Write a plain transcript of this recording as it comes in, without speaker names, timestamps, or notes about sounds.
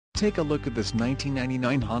Take a look at this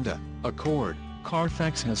 1999 Honda Accord.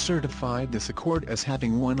 Carfax has certified this Accord as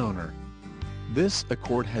having one owner. This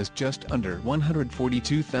Accord has just under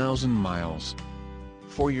 142,000 miles.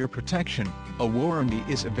 For your protection, a warranty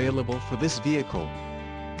is available for this vehicle.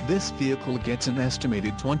 This vehicle gets an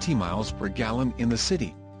estimated 20 miles per gallon in the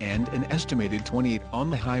city, and an estimated 28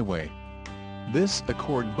 on the highway. This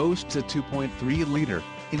Accord boasts a 2.3-liter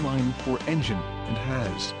inline-4 engine, and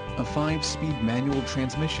has a 5-speed manual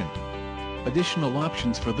transmission. Additional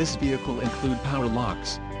options for this vehicle include power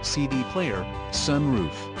locks, CD player,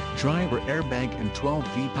 sunroof, driver airbag and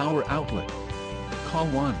 12V power outlet. Call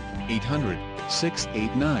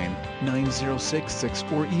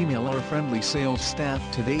 1-800-689-9066 or email our friendly sales staff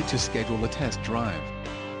today to schedule a test drive.